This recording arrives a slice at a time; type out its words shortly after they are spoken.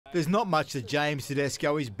There's not much that James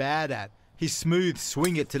Tedesco is bad at. His smooth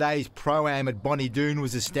swing at today's Pro-Am at Bonnie Doon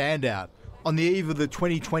was a standout. On the eve of the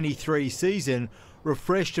 2023 season,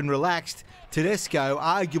 refreshed and relaxed, Tedesco,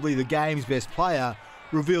 arguably the game's best player,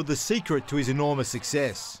 revealed the secret to his enormous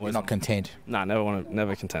success. We're not content. No,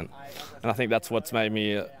 never content. And I think that's what's made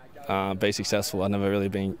me be successful. I've never really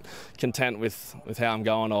been content with how I'm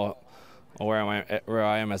going or where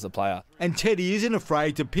I am as a player. And Teddy isn't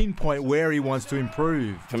afraid to pinpoint where he wants to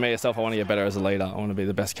improve. For me myself, I want to get better as a leader. I want to be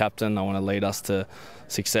the best captain. I want to lead us to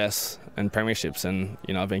success and premierships. And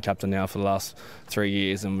I've been captain now for the last 3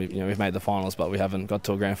 years, and we've made the finals, but we haven't got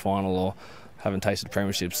to a grand final or haven't tasted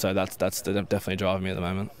premierships. So that's definitely driving me at the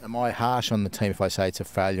moment. Am I harsh on the team if I say it's a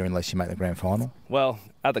failure unless you make the grand final? Well,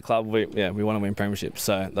 at the club, we want to win premierships,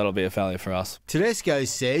 so that'll be a failure for us. Tedesco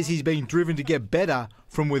says he's been driven to get better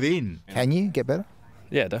from within. Can you get better?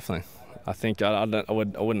 Yeah, definitely. I think I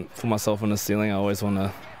wouldn't put myself on the ceiling. I always want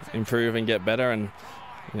to improve and get better, and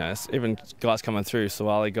even guys coming through.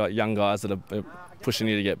 Suwali got young guys that are pushing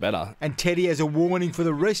you to get better. And Teddy has a warning for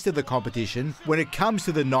the rest of the competition when it comes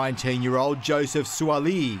to the 19-year-old Joseph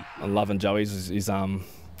Suwali. I'm loving Joey. He's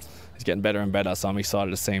getting better and better, so I'm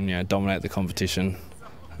excited to see him dominate the competition,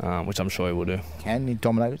 which I'm sure he will do. Can he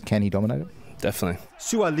dominate it? Can he dominate it? Definitely.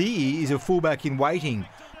 Suwali is a fullback in waiting,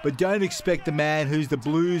 but don't expect the man who's the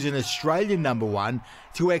Blues and Australian #1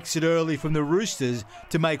 to exit early from the Roosters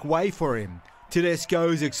to make way for him.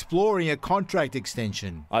 Tedesco is exploring a contract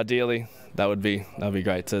extension. Ideally, that would be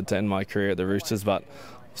great to end my career at the Roosters, but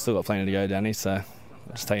I've still got plenty to go, Danny, so I'm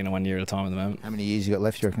just taking it 1 year at a time at the moment. How many years you got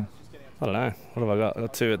left, you reckon? I don't know. What have I got? I've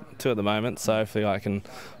got two at the moment, so hopefully I can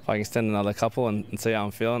extend another couple and see how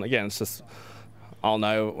I'm feeling. Again, it's just I'll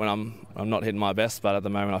know when I'm not hitting my best, but at the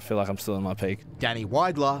moment I feel like I'm still in my peak. Danny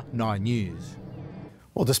Weidler, 9 News.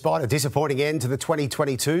 Well, despite a disappointing end to the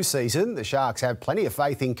 2022 season, the Sharks have plenty of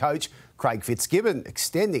faith in coach Craig Fitzgibbon,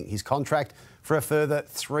 extending his contract for a further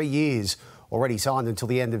 3 years. Already signed until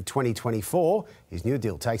the end of 2024, his new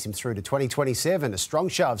deal takes him through to 2027, a strong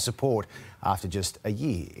show of support after just a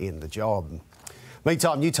year in the job.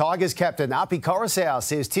 Meantime, new Tigers captain Api Coruscant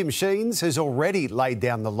says Tim Sheens has already laid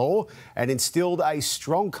down the law and instilled a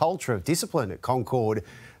strong culture of discipline at Concord.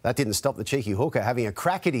 That didn't stop the cheeky hooker having a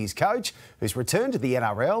crack at his coach, who's returned to the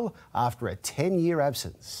NRL after a 10-year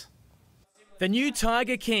absence. The new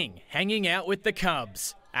Tiger King hanging out with the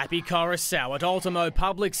Cubs. Api Coruscant at Ultimo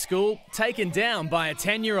Public School, taken down by a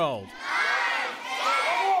 10-year-old.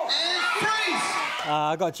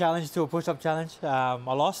 I got challenged to a push-up challenge. I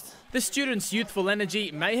lost. The student's youthful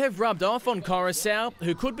energy may have rubbed off on Coruscant,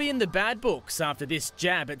 who could be in the bad books after this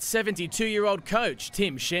jab at 72-year-old coach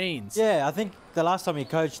Tim Sheens. Yeah, I think the last time he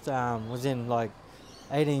coached was in like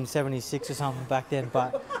 1876 or something back then.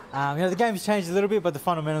 But the game's changed a little bit, but the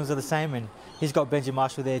fundamentals are the same, and he's got Benji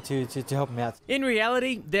Marshall there to help him out. In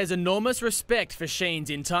reality, there's enormous respect for Sheens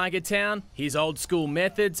in Tiger Town, his old-school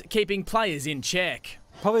methods keeping players in check.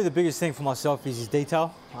 Probably the biggest thing for myself is his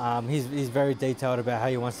detail. He's very detailed about how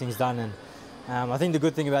he wants things done, and I think the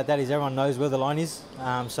good thing about that is everyone knows where the line is,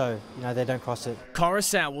 so they don't cross it.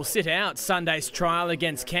 Coruscant will sit out Sunday's trial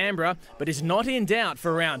against Canberra, but is not in doubt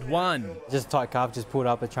for round 1. Just a tight calf, just pulled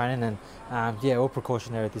up at training, and all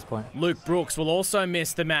precautionary at this point. Luke Brooks will also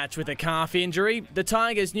miss the match with a calf injury. The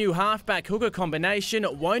Tigers' new halfback hooker combination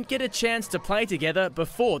won't get a chance to play together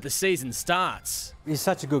before the season starts. He's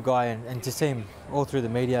such a good guy, and to see him all through the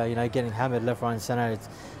media, getting hammered left, right and centre,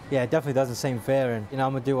 it definitely doesn't seem fair, and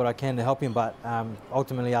I'm going to do what I can to help him, but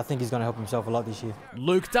ultimately I think he's going to help himself a lot this year.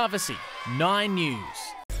 Luke Dovesey, 9 News.